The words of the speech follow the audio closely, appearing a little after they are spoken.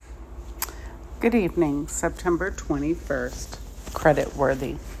Good evening, September 21st.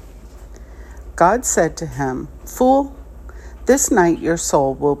 Creditworthy. God said to him, "Fool, this night your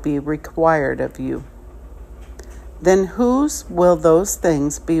soul will be required of you. Then whose will those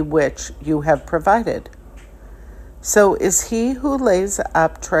things be which you have provided? So is he who lays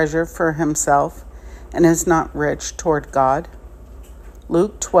up treasure for himself and is not rich toward God."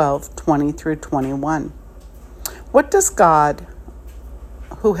 Luke 12:20-21. What does God,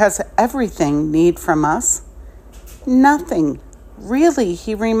 who has everything, need from us? Nothing. Really,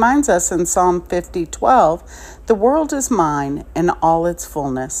 he reminds us in Psalm 50:12, "The world is mine and all its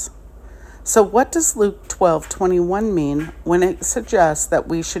fullness." So what does Luke 12:21 mean when it suggests that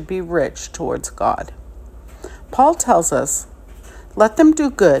we should be rich towards God? Paul tells us, "Let them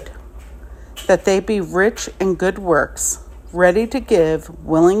do good, that they be rich in good works, ready to give,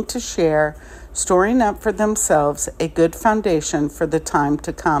 willing to share, storing up for themselves a good foundation for the time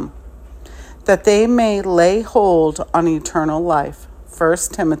to come, that they may lay hold on eternal life."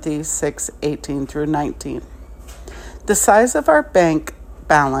 1 Timothy 6:18-19. The size of our bank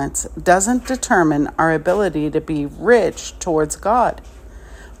balance doesn't determine our ability to be rich towards God.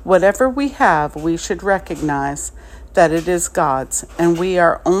 Whatever we have, we should recognize that it is God's, and we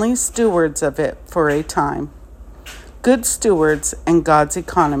are only stewards of it for a time. Good stewards in God's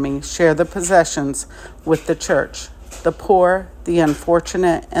economy share the possessions with the church, the poor, the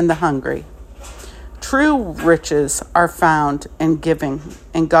unfortunate, and the hungry. True riches are found in giving,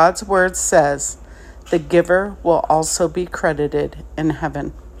 and God's word says, "The giver will also be credited in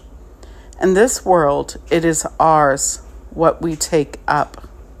heaven." In this world, it is ours what we take up,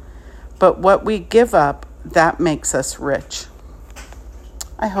 but what we give up, that makes us rich.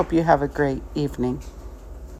 I hope you have a great evening.